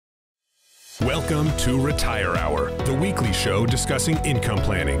Welcome to Retire Hour, the weekly show discussing income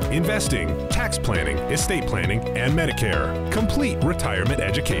planning, investing, tax planning, estate planning, and Medicare. Complete retirement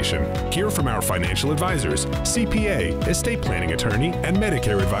education. Hear from our financial advisors, CPA, estate planning attorney, and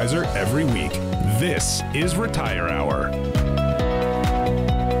Medicare advisor every week. This is Retire Hour.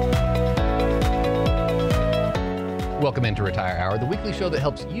 Welcome into Retire Hour, the weekly show that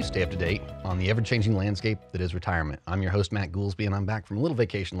helps you stay up to date on the ever-changing landscape that is retirement. I'm your host, Matt Goolsby, and I'm back from a little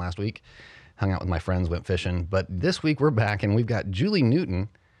vacation last week. Hung out with my friends, went fishing. But this week we're back, and we've got Julie Newton,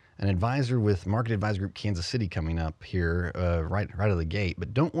 an advisor with Market Advisor Group Kansas City, coming up here right out of the gate.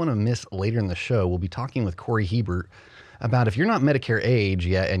 But don't want to miss later in the show. We'll be talking with Corey Hebert about if you're not Medicare age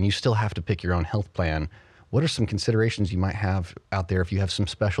yet and you still have to pick your own health plan, what are some considerations you might have out there if you have some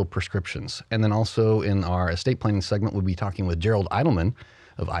special prescriptions? And then also in our estate planning segment, we'll be talking with Gerald Eidelman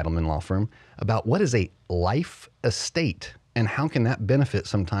of Eidelman Law Firm about what is a life estate and how can that benefit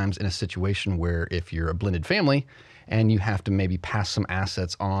sometimes in a situation where if you're a blended family and you have to maybe pass some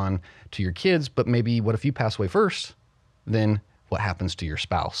assets on to your kids, but maybe what if you pass away first, then what happens to your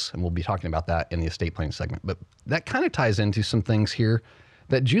spouse? And we'll be talking about that in the estate planning segment. But that kind of ties into some things here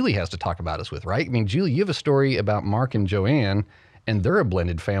that Julie has to talk about us with, right? I mean, Julie, you have a story about Mark and Joanne, and they're a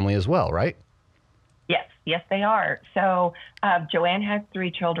blended family as well, right? Yes, they are. So Joanne has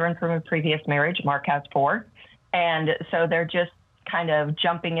 3 children from a previous marriage. Mark has 4. And so they're just kind of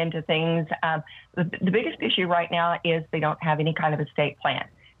jumping into things. The biggest issue right now is they don't have any kind of estate plan.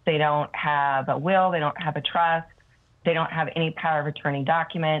 They don't have a will. They don't have a trust. They don't have any power of attorney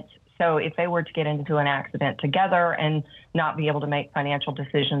documents. So if they were to get into an accident together and not be able to make financial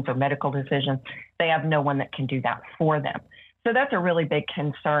decisions or medical decisions, they have no one that can do that for them. So that's a really big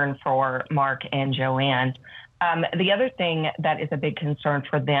concern for Mark and Joanne. The other thing that is a big concern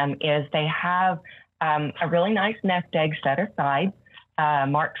for them is they have a really nice nest egg set aside.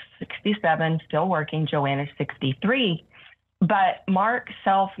 Mark's 67, still working. Joanne is 63. But Mark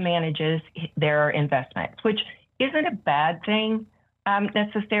self-manages their investments, which isn't a bad thing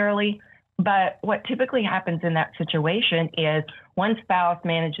necessarily. But what typically happens in that situation is one spouse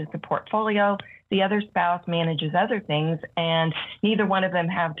manages the portfolio, the other spouse manages other things, and neither one of them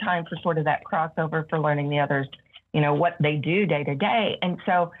have time for sort of that crossover for learning the other's, what they do day to day. And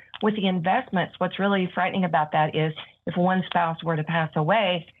so with the investments, what's really frightening about that is if one spouse were to pass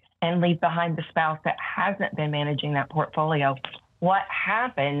away and leave behind the spouse that hasn't been managing that portfolio, what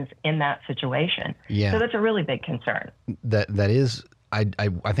happens in that situation? Yeah. So that's a really big concern. That is, I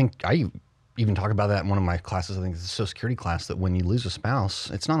think I even talk about that in one of my classes. I think it's a Social Security class, that when you lose a spouse,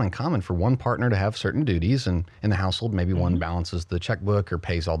 it's not uncommon for one partner to have certain duties, and in the household, maybe one balances the checkbook or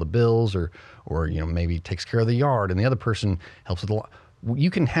pays all the bills or maybe takes care of the yard, and the other person helps with the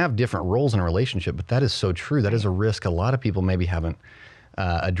you can have different roles in a relationship, but that is so true. That is a risk a lot of people maybe haven't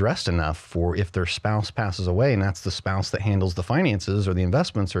addressed enough for if their spouse passes away, and that's the spouse that handles the finances or the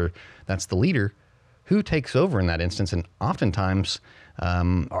investments, or that's the leader. Who takes over in that instance? And oftentimes,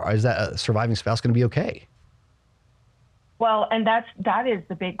 is that a surviving spouse going to be okay? Well, and that is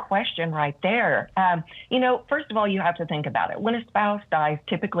the big question right there. First of all, you have to think about it. When a spouse dies,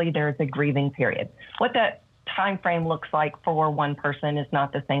 typically there's a grieving period. What that time frame looks like for one person is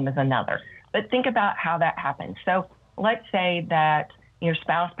not the same as another. But think about how that happens. So let's say that your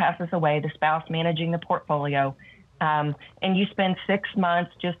spouse passes away, the spouse managing the portfolio, and you spend 6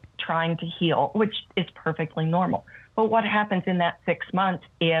 months just trying to heal, which is perfectly normal. But what happens in that 6 months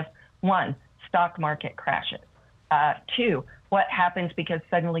if, 1, stock market crashes? 2, what happens because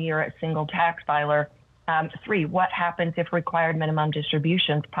suddenly you're a single tax filer? 3, what happens if required minimum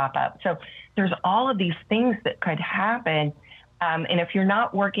distributions pop up? So there's all of these things that could happen. And if you're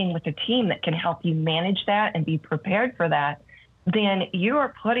not working with a team that can help you manage that and be prepared for that, then you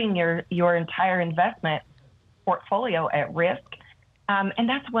are putting your entire investment portfolio at risk. And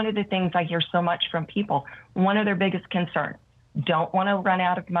that's one of the things I hear so much from people. One of their biggest concerns, don't want to run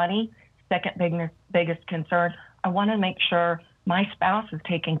out of money. Second biggest concern, I want to make sure my spouse is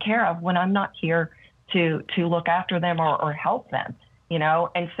taken care of when I'm not here to look after them or help them,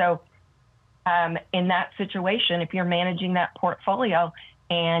 And so in that situation, if you're managing that portfolio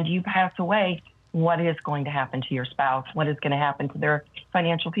and you pass away, what is going to happen to your spouse? What is going to happen to their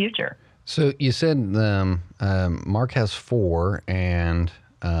financial future? So you said Mark has 4 and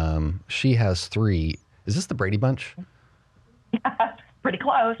she has 3. Is this the Brady Bunch? Pretty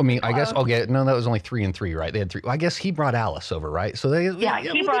close. I mean, I guess, okay, no, that was only 3 and 3, right? They had 3. Well, I guess he brought Alice over, right? So he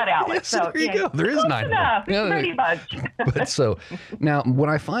brought Alice. Yes, so there you go. There is 9 enough. Pretty much. But so now when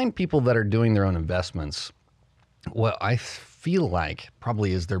I find people that are doing their own investments, what I feel like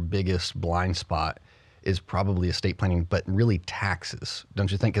probably is their biggest blind spot is probably estate planning, but really taxes,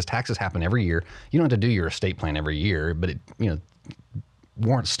 don't you think? Because taxes happen every year. You don't have to do your estate plan every year, but it,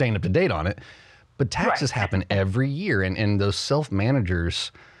 warrants staying up to date on it. But taxes happen every year, and those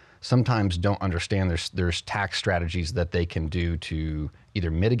self-managers sometimes don't understand there's tax strategies that they can do to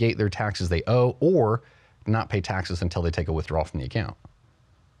either mitigate their taxes they owe or not pay taxes until they take a withdrawal from the account.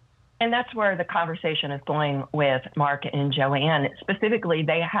 And that's where the conversation is going with Mark and Joanne. Specifically,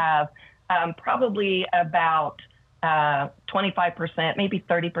 they have probably about 25%, maybe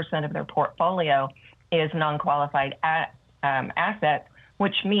 30% of their portfolio is non-qualified assets,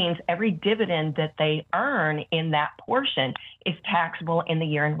 which means every dividend that they earn in that portion is taxable in the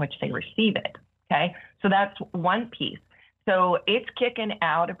year in which they receive it. Okay, so that's one piece. So it's kicking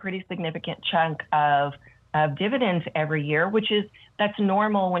out a pretty significant chunk of dividends every year, that's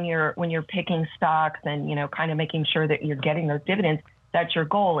normal when you're picking stocks and kind of making sure that you're getting those dividends. That's your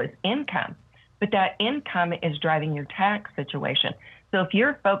goal, is income, but that income is driving your tax situation. So if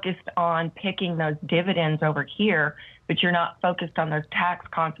you're focused on picking those dividends over here, but you're not focused on those tax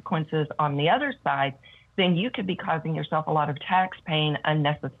consequences on the other side, then you could be causing yourself a lot of tax pain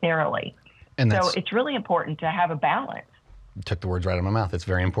unnecessarily. And so it's really important to have a balance. You took the words right out of my mouth. It's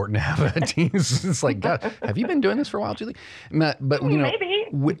very important to have a team. It's like, God, have you been doing this for a while, Julie? Matt, but maybe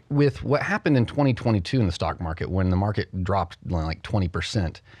with what happened in 2022 in the stock market, when the market dropped like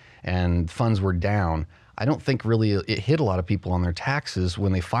 20% and funds were down, I don't think really it hit a lot of people on their taxes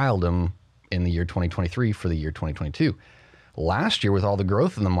when they filed them in the year 2023 for the year 2022. Last year, with all the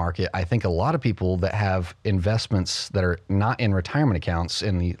growth in the market, I think a lot of people that have investments that are not in retirement accounts,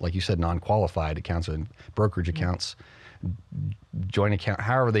 in the, like you said, non-qualified accounts and brokerage accounts, joint account,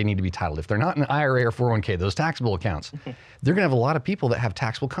 however they need to be titled. If they're not in an IRA or 401k, those taxable accounts, they're going to have a lot of people that have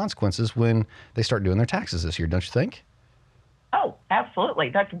taxable consequences when they start doing their taxes this year, don't you think? Oh, absolutely.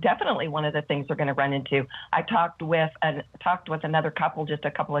 That's definitely one of the things they're going to run into. I talked with another couple just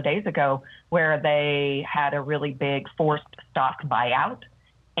a couple of days ago where they had a really big forced stock buyout,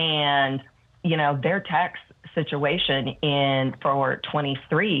 and their tax situation for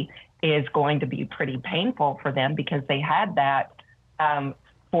 23 is going to be pretty painful for them because they had that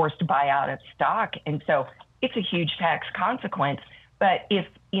forced buyout of stock, and so it's a huge tax consequence. But if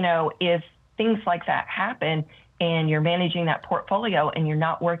things like that happen, and you're managing that portfolio and you're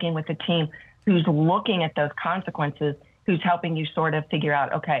not working with a team who's looking at those consequences, who's helping you sort of figure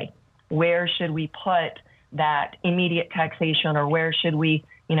out, okay, where should we put that immediate taxation, or where should we,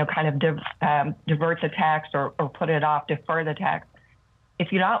 kind of divert the tax or put it off, defer the tax.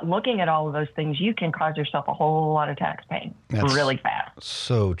 If you're not looking at all of those things, you can cause yourself a whole lot of tax pain really fast.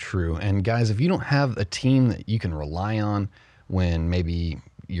 So true. And guys, if you don't have a team that you can rely on when maybe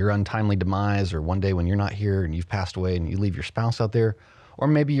your untimely demise, or one day when you're not here and you've passed away and you leave your spouse out there, or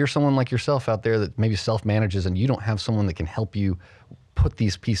maybe you're someone like yourself out there that maybe self-manages and you don't have someone that can help you put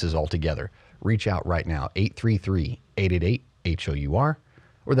these pieces all together, reach out right now, 833-888-HOUR,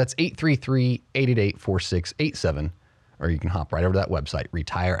 or that's 833-888-4687, or you can hop right over to that website,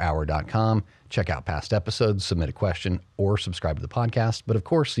 retirehour.com, check out past episodes, submit a question, or subscribe to the podcast. But of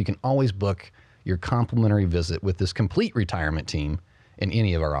course, you can always book your complimentary visit with this complete retirement team in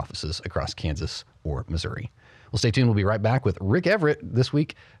any of our offices across Kansas or Missouri. Well, stay tuned. We'll be right back with Rick Everett this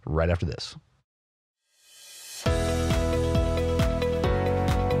week, right after this.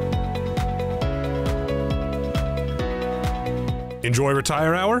 Enjoy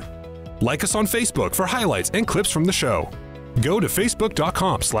Retire Hour? Like us on Facebook for highlights and clips from the show. Go to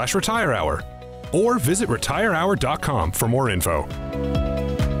facebook.com/retirehour or visit retirehour.com for more info.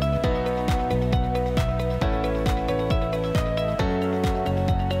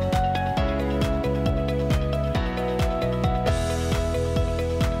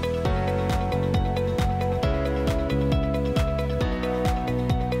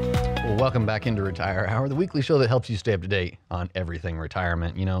 Welcome back into Retire Hour, the weekly show that helps you stay up to date on everything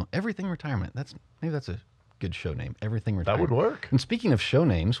retirement. Everything retirement. Maybe that's a good show name. Everything retirement. That would work. And speaking of show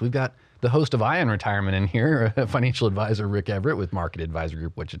names, we've got the host of Ion Retirement in here, financial advisor Rick Everett with Market Advisor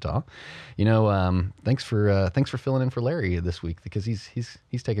Group Wichita. Thanks for filling in for Larry this week because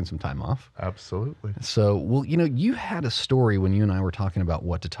he's taking some time off. Absolutely. So, well, you had a story when you and I were talking about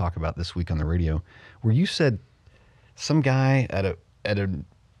what to talk about this week on the radio, where you said some guy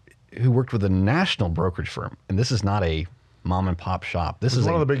who worked with a national brokerage firm, and this is not a mom and pop shop. This is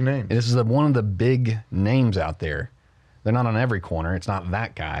one of the big names. This is one of the big names out there. They're not on every corner. It's not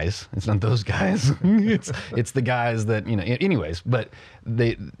that guys. It's not those guys. it's the guys that Anyways, but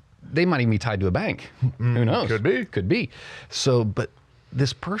they might even be tied to a bank. Who knows? Could be. So, but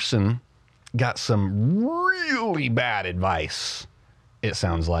this person got some really bad advice it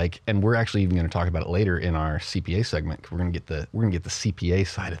sounds like, and we're actually even going to talk about it later in our CPA segment. We're going to get the CPA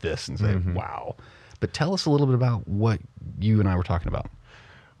side of this and say, wow. But tell us a little bit about what you and I were talking about.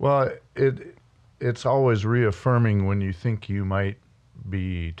 Well, it's always reaffirming when you think you might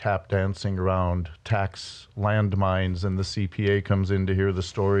be tap dancing around tax landmines and the CPA comes in to hear the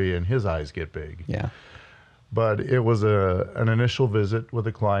story and his eyes get big. Yeah. But it was an initial visit with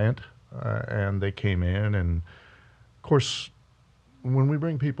a client, and they came in. And, of course, when we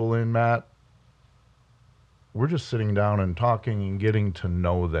bring people in, Matt, we're just sitting down and talking and getting to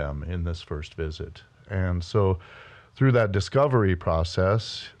know them in this first visit. And so through that discovery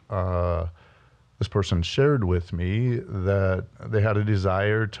process, this person shared with me that they had a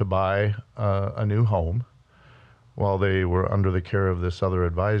desire to buy a new home while they were under the care of this other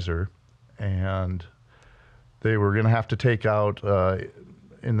advisor. And they were going to have to take out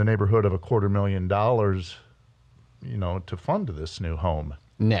in the neighborhood of $250,000, to fund this new home.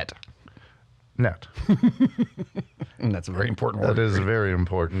 Net. And that's a very important word. That is very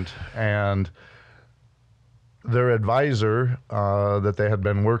important. And their advisor that they had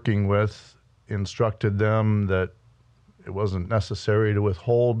been working with instructed them that it wasn't necessary to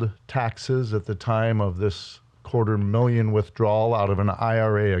withhold taxes at the time of this $250,000 withdrawal out of an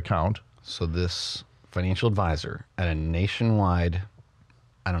IRA account. So this financial advisor at a nationwide,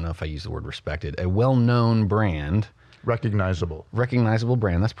 I don't know if I use the word respected, a well-known brand. Recognizable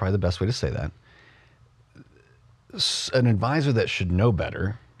brand. That's probably the best way to say that. An advisor that should know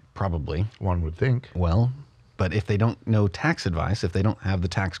better, probably. One would think. Well, but if they don't know tax advice, if they don't have the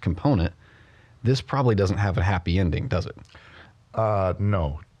tax component, this probably doesn't have a happy ending, does it?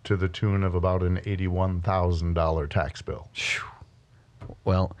 No, to the tune of about an $81,000 tax bill.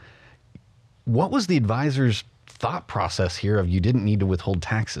 Well, what was the advisor's thought process here of you didn't need to withhold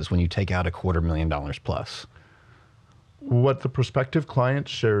taxes when you take out $250,000 plus? What the prospective client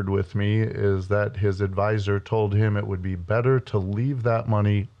shared with me is that his advisor told him it would be better to leave that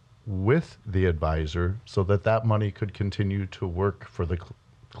money with the advisor so that money could continue to work for the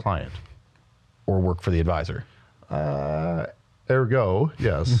client. Or work for the advisor. Ergo,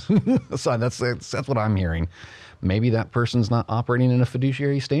 yes. So that's what I'm hearing. Maybe that person's not operating in a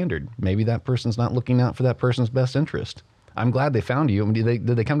fiduciary standard. Maybe that person's not looking out for that person's best interest. I'm glad they found you. I mean,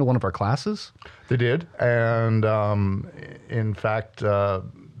 did they come to one of our classes? They did. And in fact,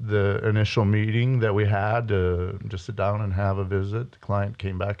 the initial meeting that we had to just sit down and have a visit, the client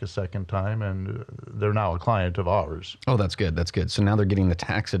came back a second time, and they're now a client of ours. Oh, that's good. That's good. So now they're getting the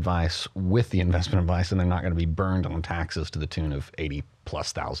tax advice with the investment advice, and they're not going to be burned on taxes to the tune of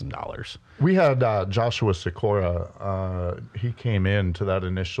 $80,000+. We had Joshua Sikora. He came in to that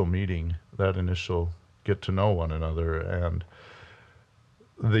initial meeting, that initial get to know one another, and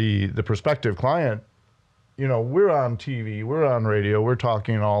the prospective client, we're on TV, we're on radio, we're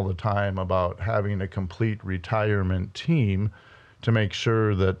talking all the time about having a complete retirement team to make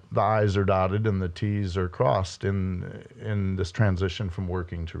sure that the I's are dotted and the T's are crossed in this transition from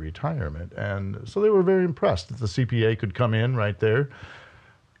working to retirement. And so they were very impressed that the CPA could come in right there.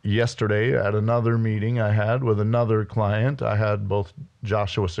 Yesterday at another meeting I had with another client, I had both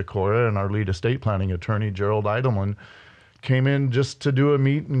Joshua Sikora and our lead estate planning attorney, Gerald Eidelman, came in just to do a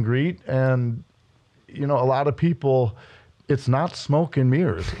meet and greet. And a lot of people, it's not smoke and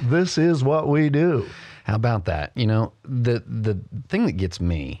mirrors. This is what we do. How about that? The thing that gets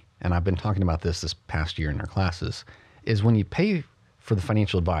me, and I've been talking about this past year in our classes, is when you pay for the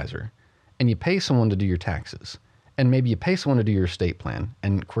financial advisor and you pay someone to do your taxes, and maybe you pay someone to do your estate plan,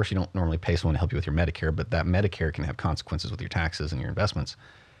 and of course you don't normally pay someone to help you with your Medicare, but that Medicare can have consequences with your taxes and your investments.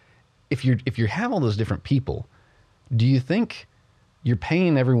 If you have all those different people, do you think you're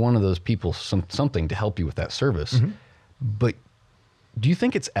paying every one of those people something to help you with that service? Mm-hmm. But do you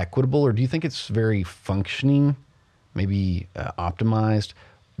think it's equitable, or do you think it's very functioning, maybe optimized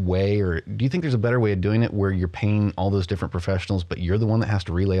way, or do you think there's a better way of doing it where you're paying all those different professionals, but you're the one that has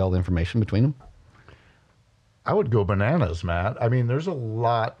to relay all the information between them? I would go bananas, Matt. I mean, there's a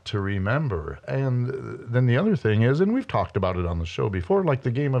lot to remember. And then the other thing is, and we've talked about it on the show before, like the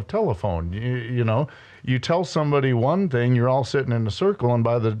game of telephone. You tell somebody one thing, you're all sitting in a circle, and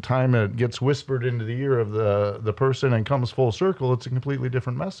by the time it gets whispered into the ear of the person and comes full circle, it's a completely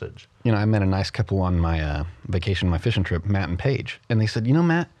different message. I met a nice couple on my vacation, my fishing trip, Matt and Paige, and they said,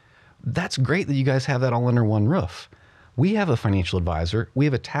 Matt, that's great that you guys have that all under one roof. We have a financial advisor, we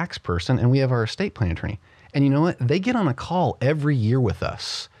have a tax person, and we have our estate plan attorney. And you know what? They get on a call every year with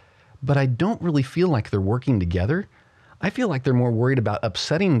us, but I don't really feel like they're working together. I feel like they're more worried about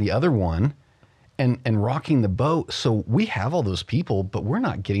upsetting the other one and rocking the boat. So we have all those people, but we're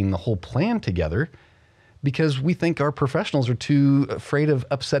not getting the whole plan together because we think our professionals are too afraid of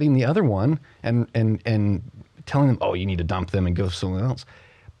upsetting the other one and telling them, oh, you need to dump them and go somewhere else.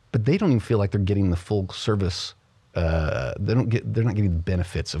 But they don't even feel like they're getting the full service. They're not getting the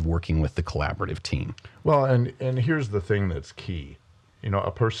benefits of working with the collaborative team. Well, and here's the thing that's key.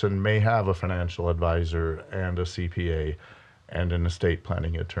 A person may have a financial advisor and a CPA and an estate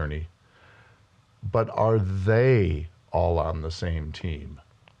planning attorney, but are they all on the same team?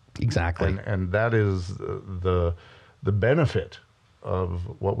 Exactly. And that is the benefit of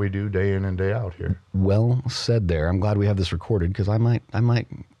what we do day in and day out here. Well said there. I'm glad we have this recorded, because I might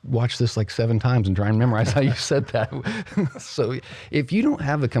watch this like 7 times and try and memorize how you said that. So if you don't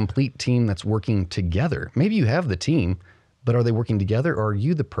have a complete team that's working together, maybe you have the team, but are they working together, or are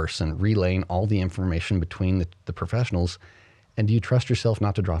you the person relaying all the information between the professionals? And do you trust yourself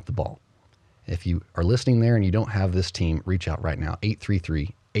not to drop the ball? If you are listening there and you don't have this team, reach out right now,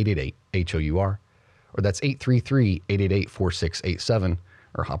 833-888-HOUR, or that's 833-888-4687,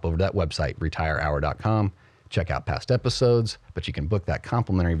 or hop over to that website, retirehour.com. Check out past episodes, but you can book that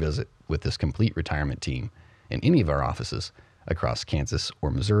complimentary visit with this complete retirement team in any of our offices across Kansas or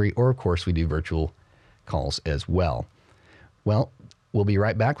Missouri, or of course we do virtual calls as well. Well, we'll be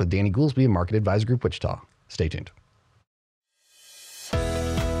right back with Danny Goolsby of Market Advisor Group Wichita. Stay tuned.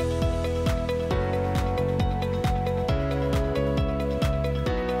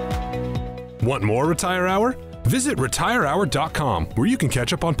 Want more Retire Hour? Visit retirehour.com, where you can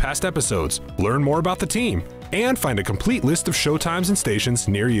catch up on past episodes, learn more about the team, and find a complete list of showtimes and stations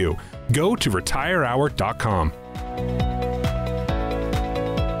near you. Go to retirehour.com.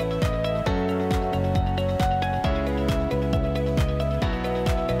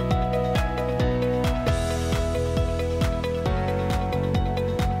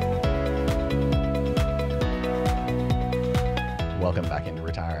 Welcome back into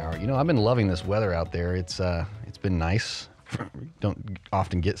Retire Hour. I've been loving this weather out there. It's been nice. Don't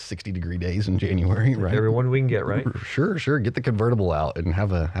often get 60-degree days in January, right? Everyone we can get, right? Sure. Get the convertible out and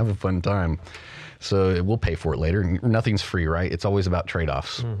have a fun time. So we'll pay for it later. Nothing's free, right? It's always about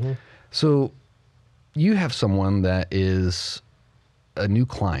trade-offs. Mm-hmm. So you have someone that is a new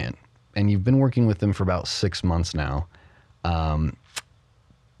client, and you've been working with them for about 6 months now.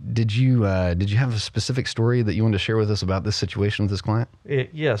 Did you have a specific story that you wanted to share with us about this situation with this client?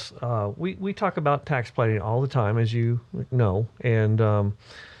 Yes. We talk about tax planning all the time, as you know. And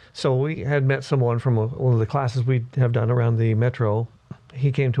so we had met someone from one of the classes we have done around the metro.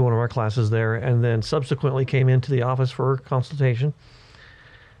 He came to one of our classes there, and then subsequently came into the office for consultation.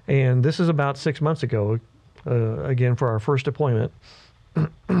 And this is about 6 months ago, again, for our first appointment.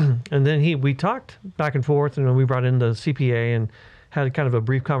 And then we talked back and forth, and we brought in the CPA and had kind of a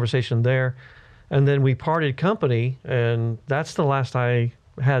brief conversation there. And then we parted company, and that's the last I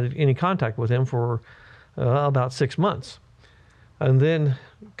had any contact with him for about 6 months. And then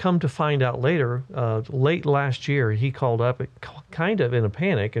come to find out later, late last year, he called up kind of in a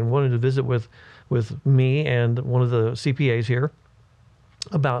panic and wanted to visit with me and one of the CPAs here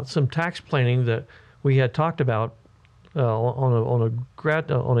about some tax planning that we had talked about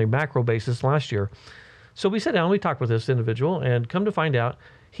on a macro basis last year. So we sat down, we talked with this individual, and come to find out,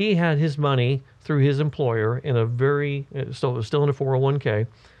 he had his money through his employer in so it was still in a 401k,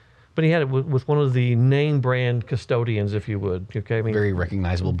 but he had it with one of the name brand custodians, if you would. Okay, I mean, very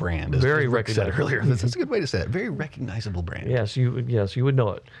recognizable brand. As very Rick said recognizable. earlier. That's a good way to say it. Very recognizable brand. Yes, you would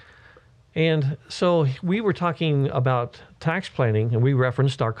know it. And so we were talking about tax planning, and we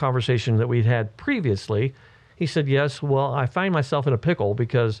referenced our conversation that we'd had previously. He said, yes, well, I find myself in a pickle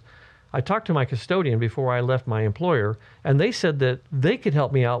because I talked to my custodian before I left my employer, and they said that they could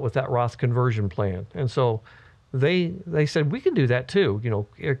help me out with that Roth conversion plan. And so they said, we can do that too,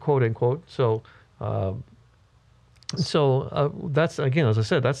 quote unquote. So that's, again, as I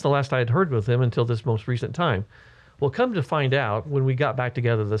said, that's the last I had heard with him until this most recent time. Well, come to find out, when we got back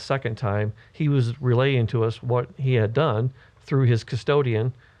together the second time, he was relaying to us what he had done through his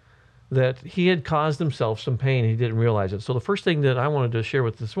custodian, that he had caused himself some pain. He didn't realize it. So the first thing that I wanted to share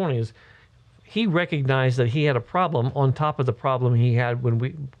with this morning is he recognized that he had a problem on top of the problem he had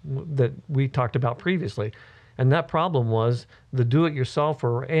that we talked about previously. And that problem was the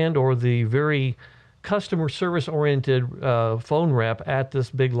do-it-yourselfer or the very customer service-oriented phone rep at this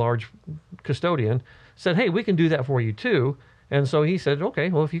big, large custodian said, hey, we can do that for you too. And so he said, okay,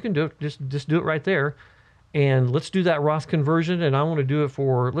 well, if you can do it, just do it right there. And let's do that Roth conversion, and I want to do it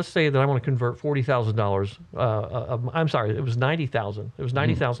for, let's say that I want to convert $40,000. I'm sorry, it was $90,000. It was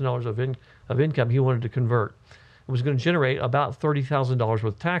 $90,000 of income he wanted to convert. It was going to generate about $30,000 worth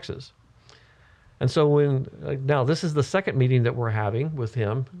of taxes. And so when now this is the second meeting that we're having with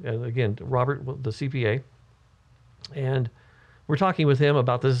him, and again, Robert, the CPA, and we're talking with him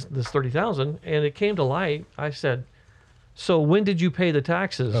about this $30,000, and it came to light. I said, "So when did you pay the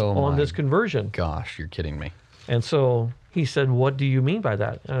taxes on this conversion?" Gosh, you're kidding me. And so he said, "What do you mean by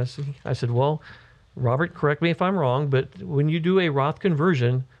that?" And I said, "Well, Robert, correct me if I'm wrong, but when you do a Roth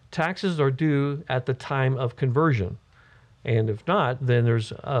conversion, taxes are due at the time of conversion. And if not, then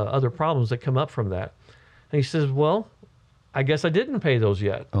there's other problems that come up from that." And he says, "Well, I guess I didn't pay those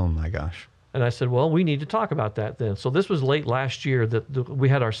yet." Oh my gosh. And I said, "Well, we need to talk about that then." So this was late last year that we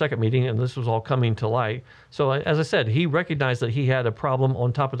had our second meeting, and this was all coming to light. So as I said, he recognized that he had a problem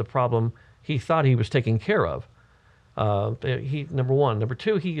on top of the problem he thought he was taking care of. Number one. Number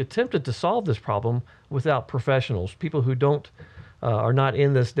two, he attempted to solve this problem without professionals, people who are not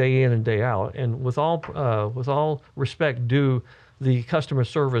in this day in and day out. And with all respect due the customer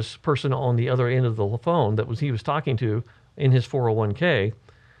service person on the other end of the phone he was talking to in his 401k,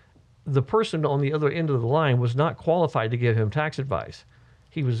 the person on the other end of the line was not qualified to give him tax advice.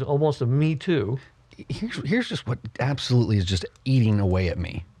 He was almost a me too. Here's just what absolutely is just eating away at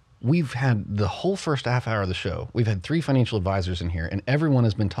me. We've had the whole first half hour of the show. We've had 3 financial advisors in here, and everyone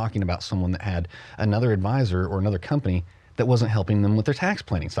has been talking about someone that had another advisor or another company that wasn't helping them with their tax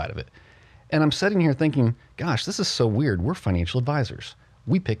planning side of it. And I'm sitting here thinking, gosh, this is so weird. We're financial advisors.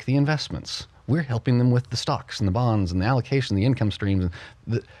 We pick the investments. We're helping them with the stocks and the bonds and the allocation, the income streams, and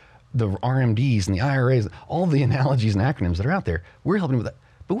the RMDs and the IRAs, all the analogies and acronyms that are out there. We're helping with that.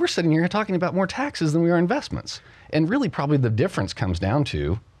 But we're sitting here talking about more taxes than we are investments. And really probably the difference comes down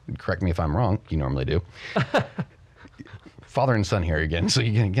to, correct me if I'm wrong, you normally do, father and son here again. So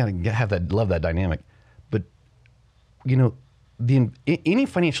you gotta love that dynamic. But any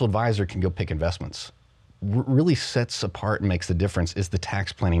financial advisor can go pick investments. Really sets apart and makes the difference is the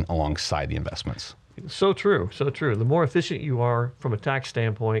tax planning alongside the investments. So true, so true. The more efficient you are from a tax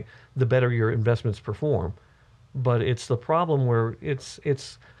standpoint, the better your investments perform. But it's the problem where it's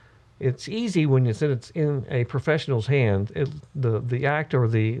easy when it's in a professional's hand. The act or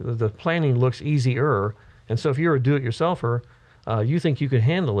the planning looks easier, and so if you're a do-it-yourselfer, you think you can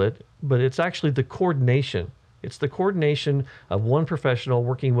handle it. But it's actually the coordination. It's the coordination of one professional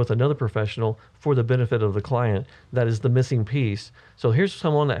working with another professional for the benefit of the client that is the missing piece. So here's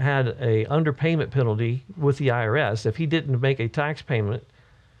someone that had a underpayment penalty with the IRS. If he didn't make a tax payment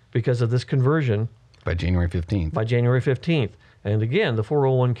because of this conversion by January 15th. And again, the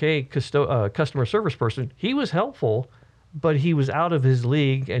 401k customer service person, he was helpful, but he was out of his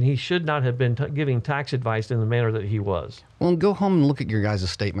league, and he should not have been giving tax advice in the manner that he was. Well, go home and look at your guys'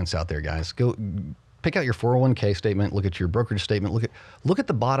 statements out there, guys. Go pick out your 401k statement, look at your brokerage statement, look at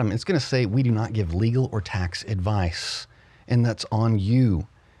the bottom. It's going to say we do not give legal or tax advice, and that's on you.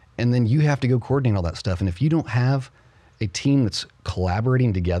 And then you have to go coordinate all that stuff. And if you don't have a team that's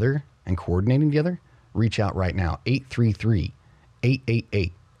collaborating together and coordinating together, reach out right now,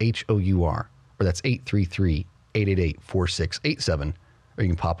 833-888-HOUR, or that's 833-888-4687. Or you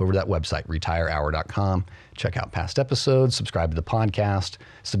can pop over to that website, retirehour.com, check out past episodes, subscribe to the podcast,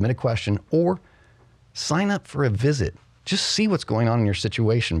 submit a question, or sign up for a visit. Just see what's going on in your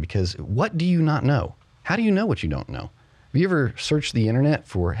situation, because what do you not know? How do you know what you don't know? Have you ever searched the internet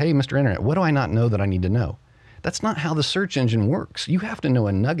for, hey, Mr. Internet, what do I not know that I need to know? That's not how the search engine works. You have to know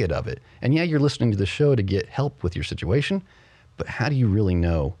a nugget of it. And yeah, you're listening to the show to get help with your situation, but how do you really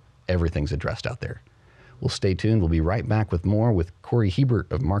know everything's addressed out there? Well, stay tuned. We'll be right back with more with Corey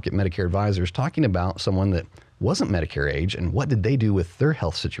Hebert of Market Medicare Advisors, talking about someone that wasn't Medicare age and what did they do with their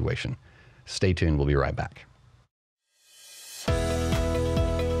health situation. Stay tuned. We'll be right back.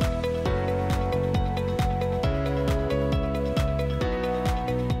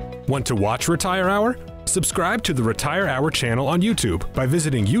 Want to watch Retire Hour? Subscribe to the Retire Hour channel on YouTube by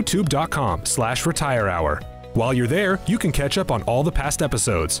visiting youtube.com/retirehour. While you're there, you can catch up on all the past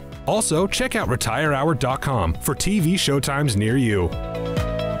episodes. Also, check out retirehour.com for TV showtimes near you.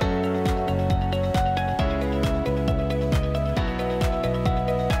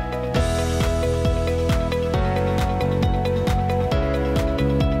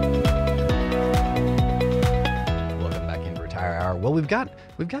 Well, we've got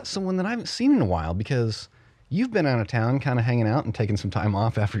someone that I haven't seen in a while, because you've been out of town kind of hanging out and taking some time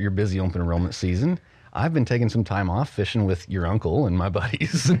off after your busy open enrollment season. I've been taking some time off fishing with your uncle and my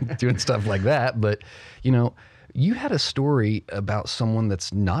buddies and doing stuff like that. But, you had a story about someone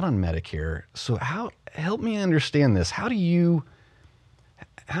that's not on Medicare. So help me understand this. How does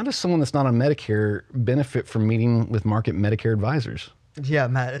someone that's not on Medicare benefit from meeting with Market Medicare Advisors? Yeah,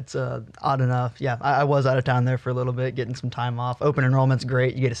 Matt, it's odd enough. Yeah, I was out of town there for a little bit, getting some time off. Open enrollment's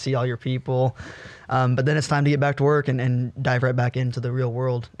great. You get to see all your people. But then it's time to get back to work and dive right back into the real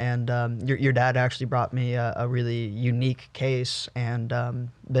world. And your dad actually brought me a really unique case and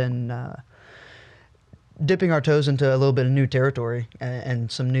been dipping our toes into a little bit of new territory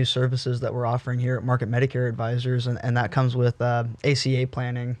and some new services that we're offering here at Market Medicare Advisors, and that comes with ACA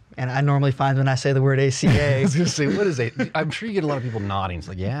planning. And I normally find when I say the word ACA, I was going to say, what is it? I'm sure you get a lot of people nodding. It's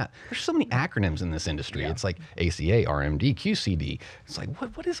like, yeah, there's so many acronyms in this industry. It's like ACA, RMD, QCD. It's like,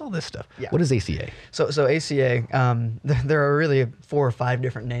 what is all this stuff? Yeah. What is ACA? So ACA, there are really 4 or 5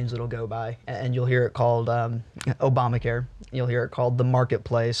 different names it'll go by, and you'll hear it called Obamacare. You'll hear it called the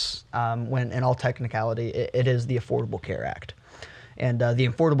Marketplace. When in all technicality, it is the Affordable Care Act. And the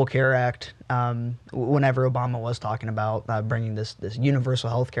Affordable Care Act, whenever Obama was talking about bringing this universal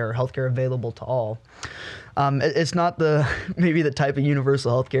healthcare available to all, it's not maybe the type of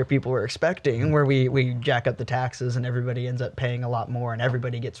universal healthcare people were expecting, where we jack up the taxes and everybody ends up paying a lot more and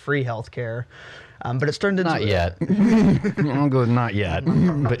everybody gets free healthcare. But it's turned into... Not yet. I'll go with not yet,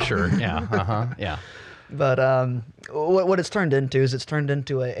 but sure. Yeah. Yeah. But what it's turned into is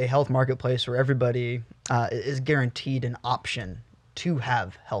a health marketplace where everybody is guaranteed an option to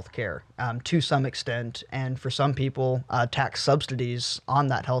have health care to some extent, and for some people, tax subsidies on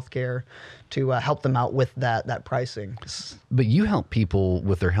that health care to help them out with that pricing. But you help people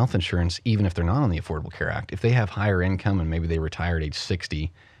with their health insurance even if they're not on the Affordable Care Act. If they have higher income and maybe they retire at age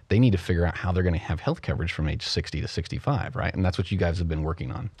 60, they need to figure out how they're going to have health coverage from age 60 to 65, right? And that's what you guys have been working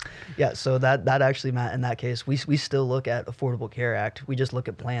on. Yeah, so that actually, Matt, in that case, we still look at Affordable Care Act. We just look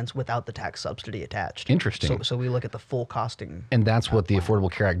at plans without the tax subsidy attached. Interesting. So we look at the full costing. And that's what the Affordable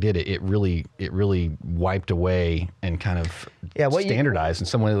Care Act did. It really wiped away and kind of standardized in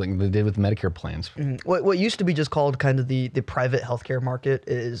some way like they did with Medicare plans. Mm-hmm. What used to be just called kind of the private healthcare market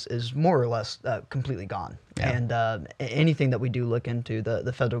is more or less completely gone. Yeah. And anything that we do look into,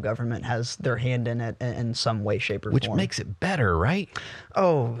 the federal government has their hand in it in some way, shape, or form. Which makes it better, right?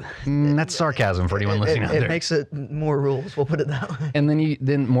 Oh. That's sarcasm for anyone listening out there. It makes it more rules, we'll put it that way. And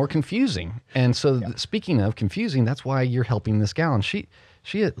then more confusing. And so speaking of confusing, that's why you're helping this gal. And she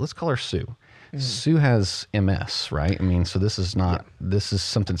let's call her Sue. Mm-hmm. Sue has MS, right? I mean, so this is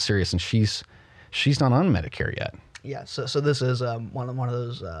something serious, and she's not on Medicare yet. Yeah, so this is one of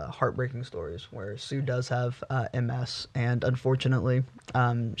those heartbreaking stories where Sue does have MS, and unfortunately,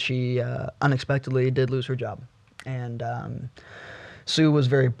 she unexpectedly did lose her job. And Sue was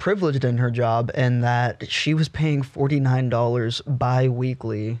very privileged in her job in that she was paying $49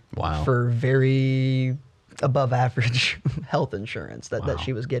 bi-weekly for very above average health insurance that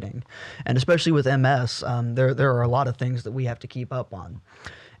she was getting. And especially with MS, there are a lot of things that we have to keep up on.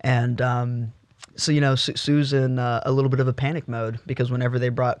 And so, Sue's in a little bit of a panic mode because whenever they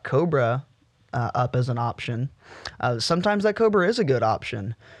brought COBRA up as an option, sometimes that COBRA is a good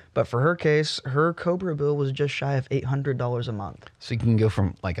option. But for her case, her COBRA bill was just shy of $800 a month. So you can go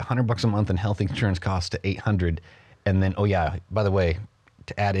from like $100 a month in health insurance costs to $800. And then, by the way,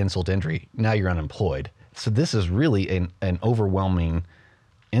 to add insult to injury, now you're unemployed. So this is really an overwhelming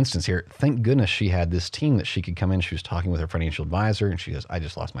instance here. Thank goodness she had this team that she could come in. She was talking with her financial advisor, and she goes, I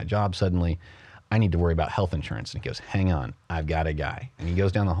just lost my job suddenly. I need to worry about health insurance. And he goes, hang on, I've got a guy. And he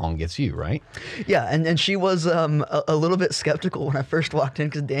goes down the hall and gets you, right? Yeah, and she was a little bit skeptical when I first walked in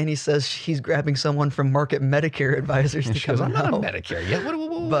because Danny says he's grabbing someone from Market Medicare Advisors and to come I'm out. not on Medicare yet.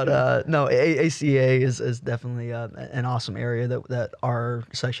 But no, ACA is definitely an awesome area that our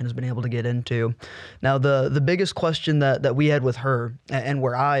section has been able to get into. Now, the biggest question that we had with her, and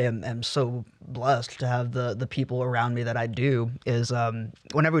where I am so blessed to have the people around me that I do, is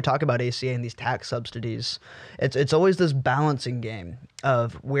whenever we talk about ACA and these tax subsidies, it's always this balancing game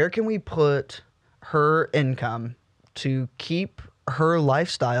of where can we put her income to keep her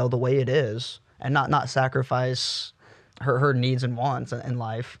lifestyle the way it is and not sacrifice her needs and wants in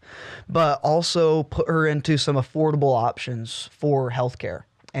life, but also put her into some affordable options for healthcare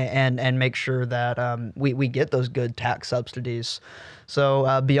and make sure that we get those good tax subsidies.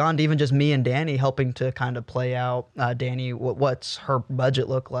 So beyond even just me and Danny helping to kind of play out, Danny, what's her budget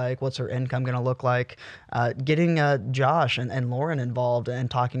look like? What's her income going to look like? Getting Josh and Lauren involved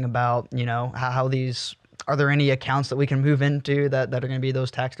and talking about, how these, are there any accounts that we can move into that are going to be those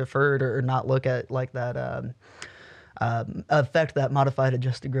tax deferred or not look at like that affect that modified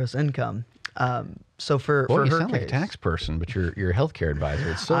adjusted gross income. So for you her sound case, like a tax person, but you're a healthcare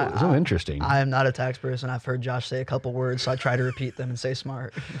advisor. It's so interesting. I am not a tax person. I've heard Josh say a couple words, so I try to repeat them and say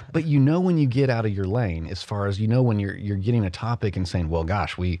smart. But when you get out of your lane, as far as when you're getting a topic and saying, well,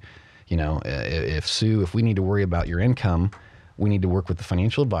 gosh, if we need to worry about your income, We need to work with the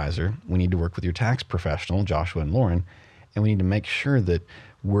financial advisor. We need to work with your tax professional, Joshua and Lauren, and we need to make sure that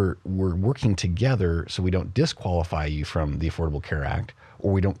we're working together so we don't disqualify you from the Affordable Care Act,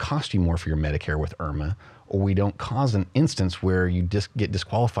 or we don't cost you more for your Medicare with IRMA, or we don't cause an instance where you get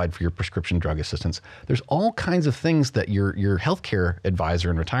disqualified for your prescription drug assistance. There's all kinds of things that your healthcare advisor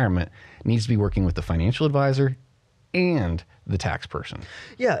in retirement needs to be working with the financial advisor and the tax person.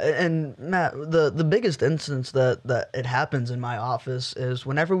 Yeah, and Matt, the biggest instance that it happens in my office is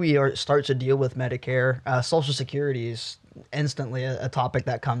whenever we start to deal with Medicare, Social Security is instantly a topic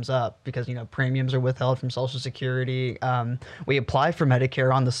that comes up because, premiums are withheld from Social Security. We apply for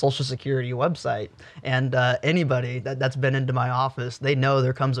Medicare on the Social Security website, and anybody that's been into my office, they know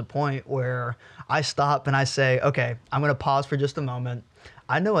there comes a point where I stop and I say, okay, I'm going to pause for just a moment.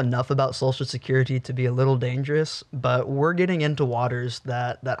 I know enough about Social Security to be a little dangerous, but we're getting into waters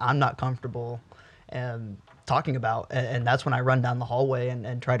that I'm not comfortable talking about. And that's when I run down the hallway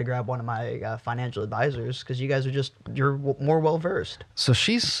and try to grab one of my financial advisors, because you guys you're more well-versed. So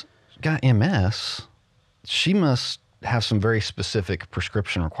she's got MS. She must have some very specific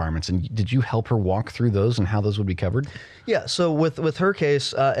prescription requirements. And did you help her walk through those and how those would be covered? Yeah, so with her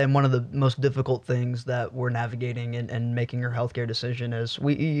case, and one of the most difficult things that we're navigating and making her healthcare decision is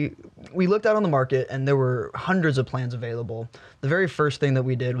we looked out on the market and there were hundreds of plans available. The very first thing that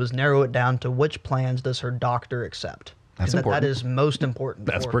we did was narrow it down to which plans does her doctor accept. That's important. That is most important.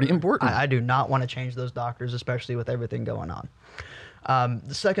 That's pretty important. I do not want to change those doctors, especially with everything going on.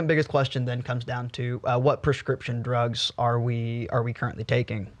 The second biggest question then comes down to what prescription drugs are we currently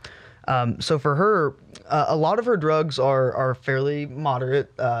taking? So for her, a lot of her drugs are fairly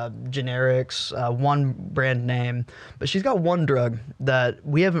moderate, generics, one brand name, but she's got one drug that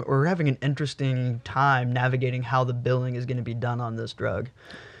we're having an interesting time navigating how the billing is going to be done on this drug.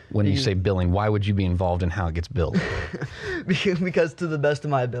 When you say billing, why would you be involved in how it gets billed? Because to the best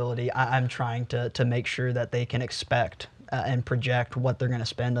of my ability, I'm trying to make sure that they can expect and project what they're going to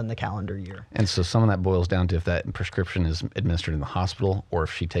spend on the calendar year. And so some of that boils down to if that prescription is administered in the hospital or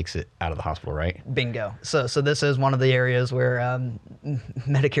if she takes it out of the hospital, right? Bingo. So this is one of the areas where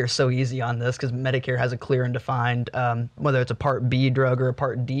Medicare is so easy on this, because Medicare has a clear and defined, whether it's a Part B drug or a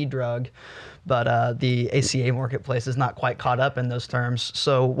Part D drug, but the ACA marketplace is not quite caught up in those terms.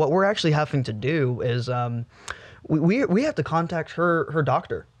 So what we're actually having to do is we have to contact her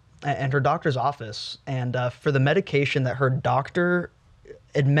doctor and her doctor's office, and for the medication that her doctor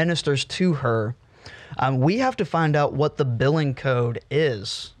administers to her, we have to find out what the billing code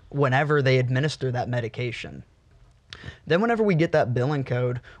is whenever they administer that medication. Then whenever we get that billing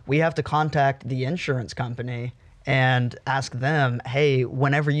code, we have to contact the insurance company and ask them, hey,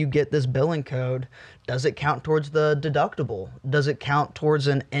 whenever you get this billing code, does it count towards the deductible? Does it count towards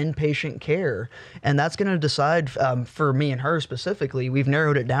an inpatient care? And that's going to decide, for me and her specifically, we've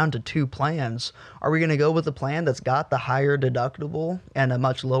narrowed it down to 2 plans. Are we going to go with the plan that's got the higher deductible and a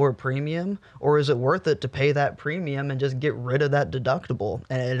much lower premium? Or is it worth it to pay that premium and just get rid of that deductible?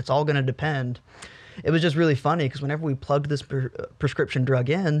 And it's all going to depend. It was just really funny because whenever we plugged this prescription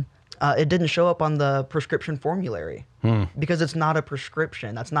drug in, it didn't show up on the prescription formulary because it's not a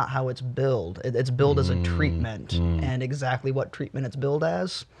prescription. That's not how it's billed. It's billed as a treatment, and exactly what treatment it's billed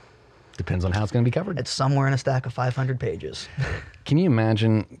as depends on how it's going to be covered. It's somewhere in a stack of 500 pages. Can you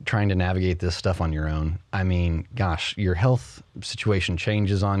imagine trying to navigate this stuff on your own? I mean, gosh, your health situation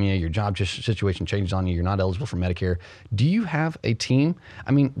changes on you. Your job situation changes on you. You're not eligible for Medicare. Do you have a team?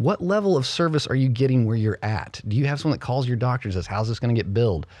 I mean, what level of service are you getting where you're at? Do you have someone that calls your doctor and says, how's this going to get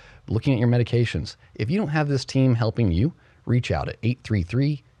billed? Looking at your medications. If you don't have this team helping you, reach out at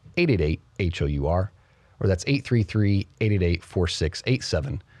 833-888-HOUR, or that's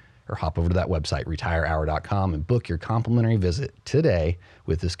 833-888-4687, or hop over to that website, retirehour.com, and book your complimentary visit today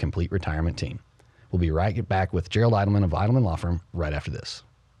with this complete retirement team. We'll be right back with Gerald Eidelman of Eidelman Law Firm right after this.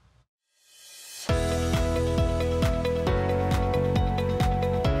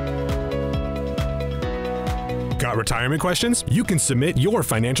 Got retirement questions? You can submit your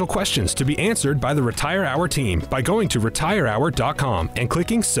financial questions to be answered by the Retire Hour team by going to retirehour.com and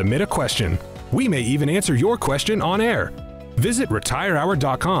clicking Submit a Question. We may even answer your question on air. Visit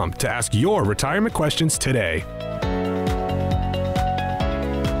retirehour.com to ask your retirement questions today.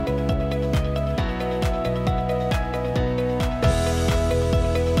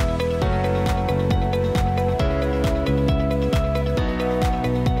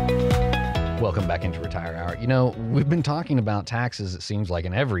 Welcome back into Retire Hour. You know, we've been talking about taxes, it seems like,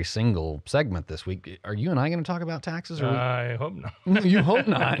 in every single segment this week. Are you and I going to talk about taxes? I hope not. No, you hope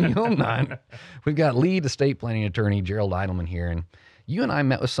not. You hope not. We've got lead estate planning attorney Gerald Eidelman here, and you and I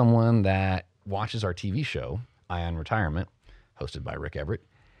met with someone that watches our TV show, Eye on Retirement, hosted by Rick Everett.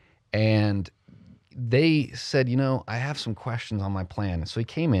 And they said, I have some questions on my plan. So he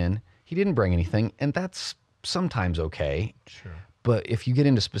came in, he didn't bring anything, and that's sometimes okay. Sure. But if you get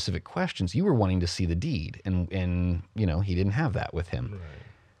into specific questions, you were wanting to see the deed, and he didn't have that with him. Right.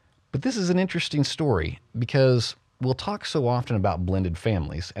 But this is an interesting story because we'll talk so often about blended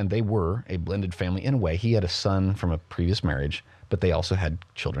families, and they were a blended family in a way. He had a son from a previous marriage, but they also had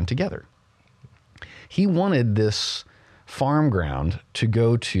children together. He wanted this farm ground to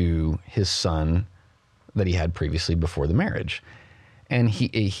go to his son that he had previously before the marriage. And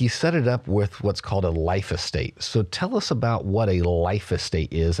he set it up with what's called a life estate. So tell us about what a life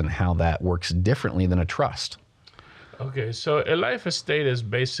estate is and how that works differently than a trust. Okay, so a life estate is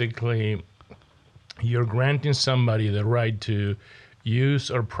basically you're granting somebody the right to use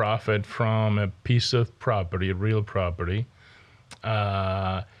or profit from a piece of property, real property,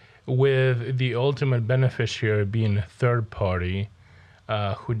 with the ultimate beneficiary being a third party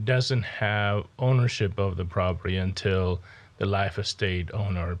who doesn't have ownership of the property until the life estate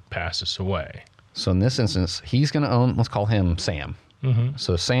owner passes away. So in this instance, he's going to own, let's call him Sam. Mm-hmm.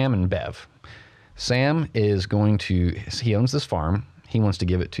 So Sam and Bev. Sam is he owns this farm. He wants to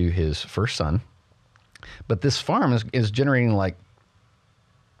give it to his first son. But this farm is generating like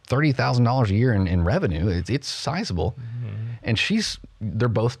 $30,000 a year in revenue. It's sizable. Mm-hmm. And they're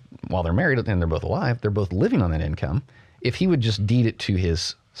both, while they're married and they're both alive, they're both living on that income. If he would just deed it to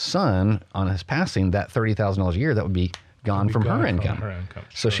his son on his passing, that $30,000 a year, that would be gone from her income.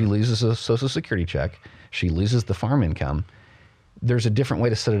 So sure. she loses a Social Security check. She loses the farm income. There's a different way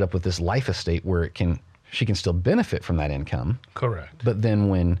to set it up with this life estate where she can still benefit from that income. Correct. But then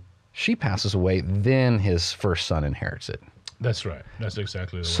when she passes away, then his first son inherits it. That's right. That's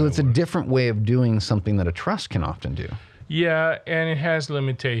exactly the way So it's it a works. different way of doing something that a trust can often do. Yeah, and it has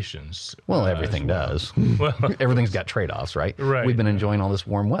limitations. Well, everything as well. does. Everything's got trade-offs, right? Right. We've been enjoying all this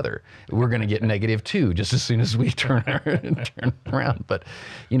warm weather. We're going to get -2 just as soon as we turn around. But,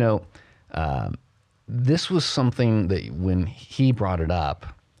 this was something that when he brought it up,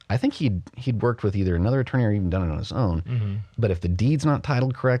 I think he'd worked with either another attorney or even done it on his own. Mm-hmm. But if the deed's not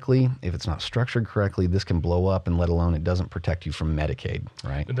titled correctly, if it's not structured correctly, this can blow up, and let alone it doesn't protect you from Medicaid,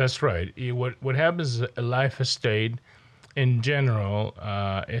 right? That's right. What happens is a life estate, in general,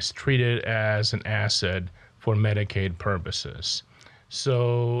 is treated as an asset for Medicaid purposes.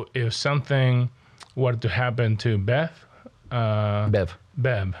 So if something were to happen to Bev. I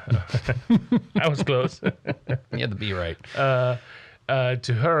was close. You had to be right.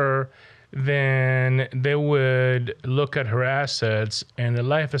 To her, then they would look at her assets, and the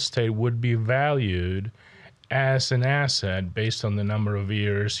life estate would be valued as an asset based on the number of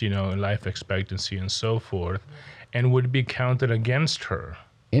years, life expectancy and so forth, and would be counted against her.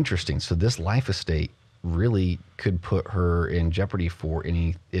 Interesting. So this life estate really could put her in jeopardy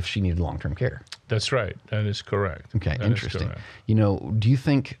if she needed long-term care. That's right. That is correct. Okay, That is interesting. correct. Do you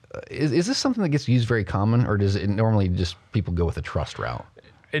think, is this something that gets used very common, or does it normally just people go with a trust route?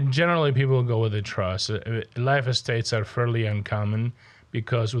 Generally, people go with a trust. Life estates are fairly uncommon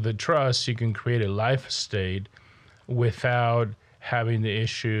because with a trust, you can create a life estate without having the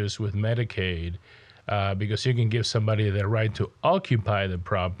issues with Medicaid. Because you can give somebody the right to occupy the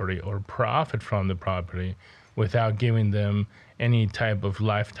property or profit from the property without giving them any type of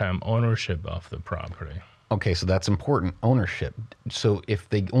lifetime ownership of the property. Okay, so that's important, ownership. So if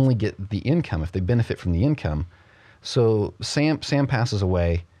they only get the income, if they benefit from the income, so Sam passes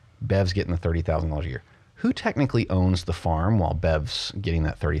away, Bev's getting the $30,000 a year. Who technically owns the farm while Bev's getting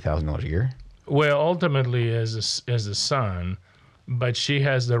that $30,000 a year? Well, ultimately, as the son. But she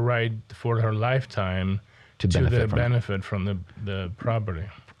has the right for her lifetime to benefit from the property.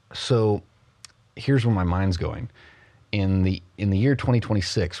 So here's where my mind's going. In the year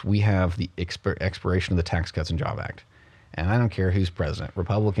 2026, we have the expiration of the Tax Cuts and Job Act. And I don't care who's president,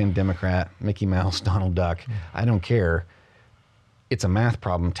 Republican, Democrat, Mickey Mouse, Donald Duck. I don't care. It's a math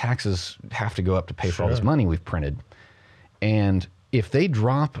problem. Taxes have to go up to pay for all this money we've printed. And if they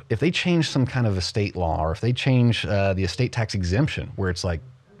change some kind of estate law, or if they change the estate tax exemption, where it's like,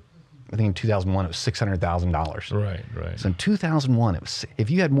 I think in 2001 it was $600,000. Right. So in 2001, if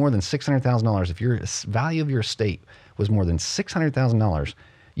you had more than $600,000, if your value of your estate was more than $600,000,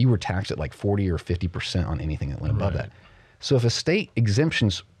 you were taxed at like 40 or 50% on anything that went above that. So if estate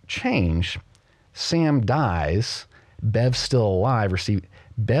exemptions change, Sam dies, Bev's still alive,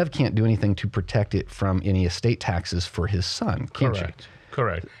 Bev can't do anything to protect it from any estate taxes for his son, can she?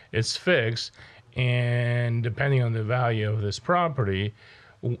 Correct. It's fixed, and depending on the value of this property,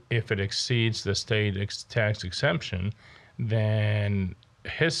 if it exceeds the state tax exemption, then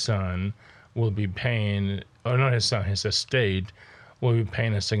his son will be paying, or not his son, his estate will be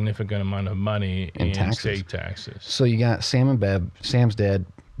paying a significant amount of money in state taxes. So you got Sam and Bev. Sam's dead,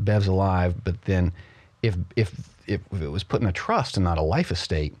 Bev's alive, but then if it was put in a trust and not a life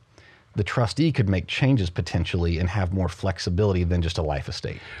estate, the trustee could make changes potentially and have more flexibility than just a life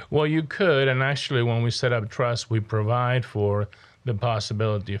estate. Well, you could, and actually when we set up trust, we provide for the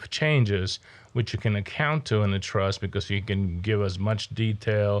possibility of changes, which you can account to in the trust because you can give as much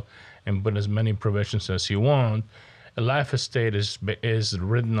detail and put as many provisions as you want. A life estate is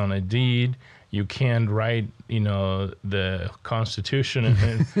written on a deed. You can't write, the Constitution,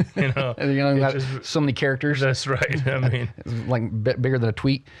 and so many characters. That's right. I mean, it's like bigger than a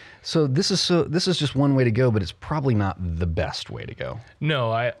tweet. So this is just one way to go, but it's probably not the best way to go.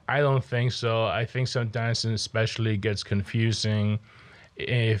 No, I don't think so. I think sometimes, especially, it gets confusing.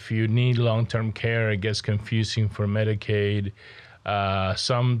 If you need long-term care, it gets confusing for Medicaid.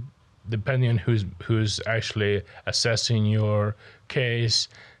 Depending on who's actually assessing your case,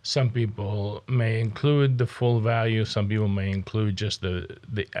 some people may include the full value, some people may include just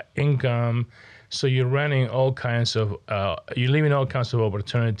the income. So you're running all kinds of, you're leaving all kinds of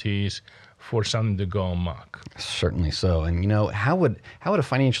opportunities for something to go amok. Certainly so. And how would a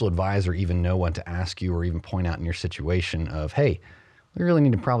financial advisor even know what to ask you or even point out in your situation of, hey, we really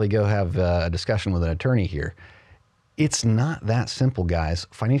need to probably go have a discussion with an attorney here. It's not that simple, guys.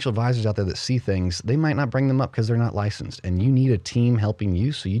 Financial advisors out there that see things, they might not bring them up because they're not licensed. And you need a team helping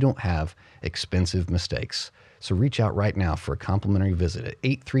you so you don't have expensive mistakes. So reach out right now for a complimentary visit at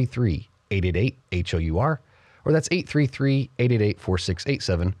 833-888-HOUR, or that's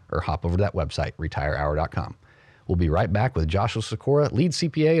 833-888-4687, or hop over to that website, retirehour.com. We'll be right back with Joshua Sikora, lead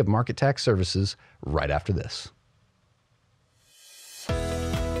CPA of Market Tax Services, right after this.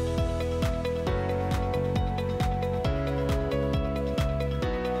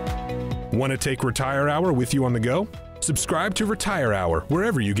 Want to take Retire Hour with you on the go? Subscribe to Retire Hour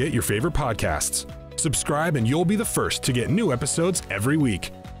wherever you get your favorite podcasts. Subscribe and you'll be the first to get new episodes every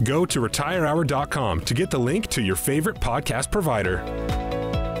week. Go to retirehour.com to get the link to your favorite podcast provider.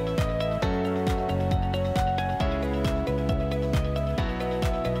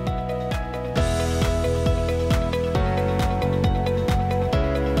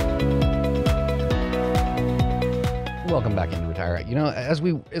 Welcome back into Retire Hour. As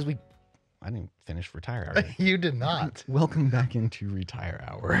we I didn't finish Retire Hour. You did not. Welcome back into Retire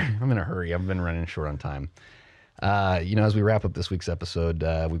Hour. I'm in a hurry. I've been running short on time. As we wrap up this week's episode,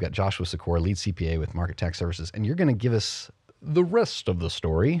 we've got Joshua Sikora, lead CPA with Market Tax Services, and you're going to give us the rest of the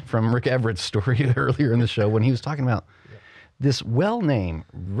story from Rick Everett's story earlier in the show when he was talking about this well-named,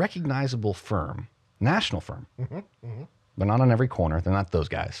 recognizable firm, national firm, but not on every corner. They're not those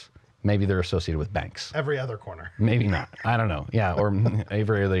guys. Maybe they're associated with banks. Every other corner. Maybe not. I don't know. Yeah, or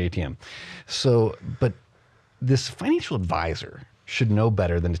every other ATM. So, but this financial advisor should know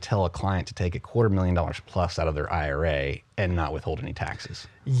better than to tell a client to take $250,000 plus out of their IRA and not withhold any taxes.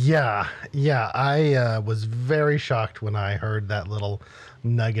 Yeah. I was very shocked when I heard that little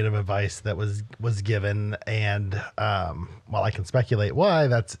nugget of advice that was given, and while I can speculate why,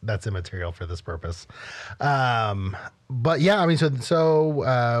 that's immaterial for this purpose. But yeah, I mean,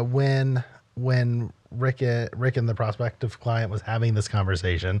 so when Rick and the prospective client was having this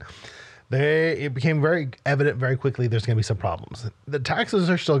conversation, it became very evident very quickly there's going to be some problems. The taxes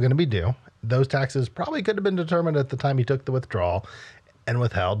are still going to be due. Those taxes probably could have been determined at the time he took the withdrawal and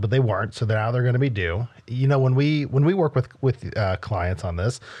withheld, but they weren't. So now they're going to be due. When we work with clients on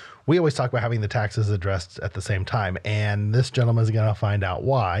this, we always talk about having the taxes addressed at the same time. And this gentleman is going to find out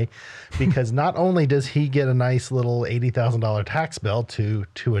why, because not only does he get a nice little $80,000 tax bill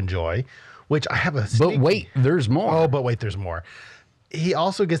to enjoy, which I have a But wait, there's more. Oh, but wait, there's more. He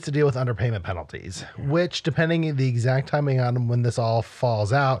also gets to deal with underpayment penalties, which, depending on the exact timing on when this all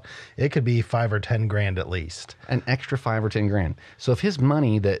falls out, it could be $5 or $10 grand at least. An extra $5 or $10 grand. So if his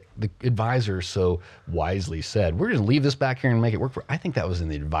money that the advisor so wisely said, we're going to leave this back here and make it work for, I think that was in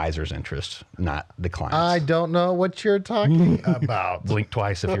the advisor's interest, not the client's. I don't know what you're talking about. Blink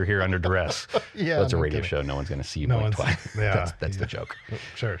twice if you're here under duress. Yeah, that's a no radio kidding. show. No one's going to see you blink twice. Yeah, that's the joke.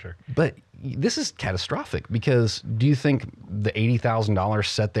 Sure. But this is catastrophic because do you think the $80,000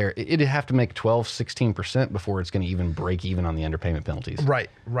 set there, it'd have to make 12, 16% before it's going to even break even on the underpayment penalties? Right.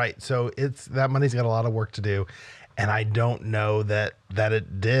 So that money's got a lot of work to do. And I don't know that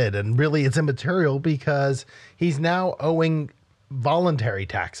it did. And really it's immaterial because he's now owing voluntary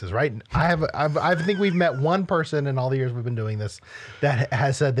taxes, right? I think we've met one person in all the years we've been doing this that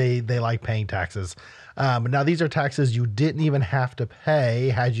has said they like paying taxes. But now these are taxes you didn't even have to pay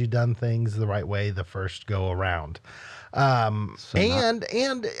had you done things the right way the first go around.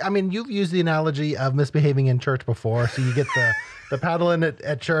 And I mean, you've used the analogy of misbehaving in church before. So you get the paddling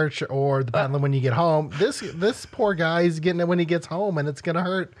at church or the paddling when you get home. This poor guy's getting it when he gets home, and it's going to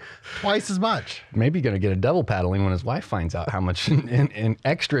hurt twice as much. Maybe going to get a double paddling when his wife finds out how much in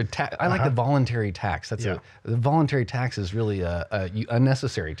extra tax. I like the voluntary tax. The voluntary tax is really a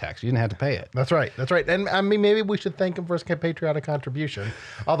unnecessary tax. You didn't have to pay it. That's right. And I mean, maybe we should thank him for his patriotic contribution.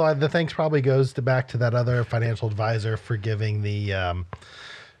 Although the thanks probably goes back to that other financial advisor for giving the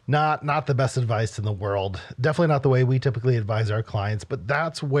not the best advice in the world. Definitely not the way we typically advise our clients, but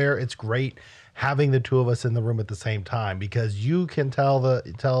that's where it's great having the two of us in the room at the same time, because you can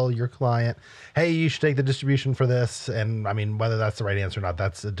tell your client, hey, you should take the distribution for this. And I mean, whether that's the right answer or not,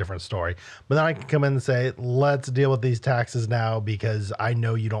 that's a different story. But then I can come in and say, let's deal with these taxes now, because I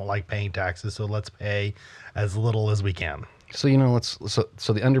know you don't like paying taxes. So let's pay as little as we can. So,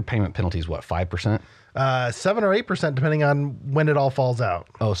 so the underpayment penalty is what, 5%? 7 or 8%, depending on when it all falls out.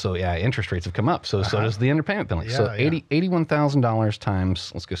 Oh, so yeah, interest rates have come up. So does the underpayment penalty. So $81,000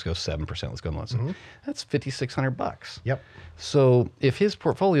 times, let's just go 7%. Let's go months. That's $5,600. Yep. So if his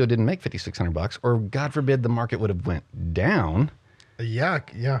portfolio didn't make $5,600, or God forbid the market would have went down. Yeah.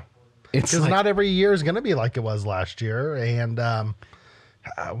 It's because not every year is going to be like it was last year, and I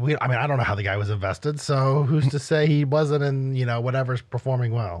don't know how the guy was invested, so who's to say he wasn't in, whatever's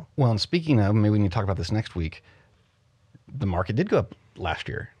performing well. Well, and speaking of, maybe we need to talk about this next week. The market did go up last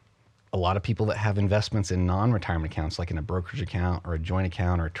year. A lot of people that have investments in non-retirement accounts, like in a brokerage account or a joint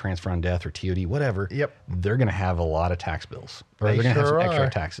account or a transfer on death or TOD, whatever, they're going to have a lot of tax bills, or they're going to have some extra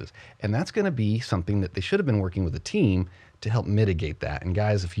taxes. And that's going to be something that they should have been working with a team to help mitigate that. And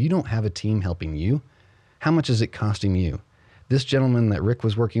guys, if you don't have a team helping you, how much is it costing you? This gentleman that Rick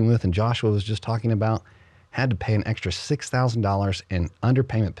was working with and Joshua was just talking about had to pay an extra $6,000 in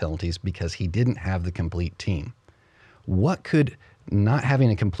underpayment penalties because he didn't have the complete team. What could not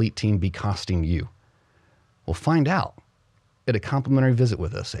having a complete team be costing you? Well, find out at a complimentary visit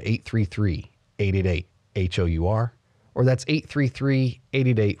with us at 833-888-HOUR, or that's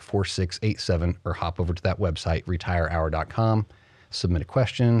 833-888-4687, or hop over to that website, retirehour.com, submit a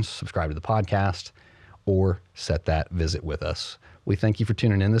question, subscribe to the podcast, or set that visit with us. We thank you for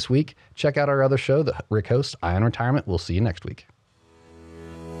tuning in this week. Check out our other show that Rick hosts, Eye on Retirement. We'll see you next week.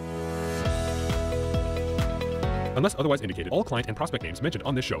 Unless otherwise indicated, all client and prospect names mentioned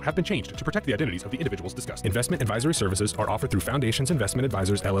on this show have been changed to protect the identities of the individuals discussed. Investment advisory services are offered through Foundations Investment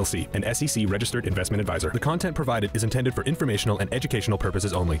Advisors, LLC, an SEC-registered investment advisor. The content provided is intended for informational and educational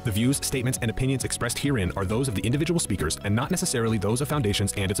purposes only. The views, statements, and opinions expressed herein are those of the individual speakers and not necessarily those of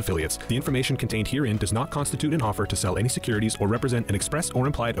Foundations and its affiliates. The information contained herein does not constitute an offer to sell any securities or represent an express or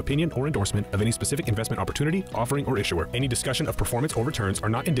implied opinion or endorsement of any specific investment opportunity, offering, or issuer. Any discussion of performance or returns are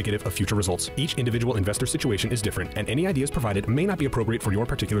not indicative of future results. Each individual investor situation is different, and any ideas provided may not be appropriate for your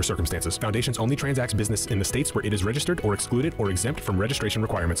particular circumstances. Foundations only transacts business in the states where it is registered or excluded or exempt from registration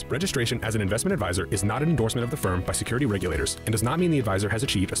requirements. Registration as an investment advisor is not an endorsement of the firm by security regulators and does not mean the advisor has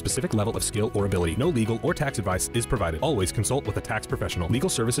achieved a specific level of skill or ability. No legal or tax advice is provided. Always consult with a tax professional. Legal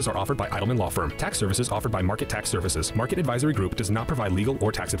services are offered by Eidelman Law Firm. Tax services offered by Market Tax Services. Market Advisory Group does not provide legal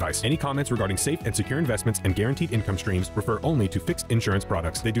or tax advice. Any comments regarding safe and secure investments and guaranteed income streams refer only to fixed insurance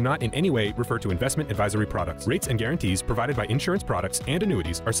products. They do not in any way refer to investment advisory products. Rates and guarantees provided by insurance products and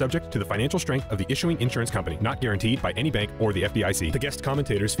annuities are subject to the financial strength of the issuing insurance company, not guaranteed by any bank or the FDIC. The guest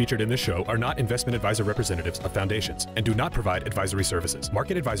commentators featured in this show are not investment advisor representatives of Foundations and do not provide advisory services.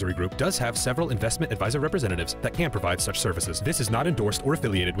 Market Advisory Group does have several investment advisor representatives that can provide such services. This is not endorsed or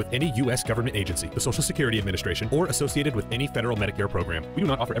affiliated with any U.S. government agency, the Social Security Administration, or associated with any federal Medicare program. We do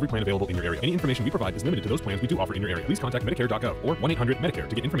not offer every plan available in your area. Any information we provide is limited to those plans we do offer in your area. Please contact Medicare.gov or 1-800-MEDICARE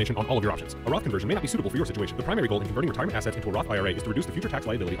to get information on all of your options. A Roth conversion may not be suitable for your situation. The primary goal in converting retirement assets into a Roth IRA is to reduce the future tax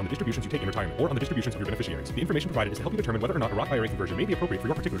liability on the distributions you take in retirement or on the distributions of your beneficiaries. The information provided is to help you determine whether or not a Roth IRA conversion may be appropriate for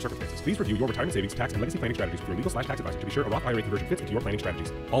your particular circumstances. Please review your retirement savings, tax, and legacy planning strategies with your legal/tax advisor to be sure a Roth IRA conversion fits into your planning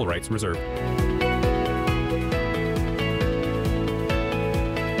strategies. All rights reserved.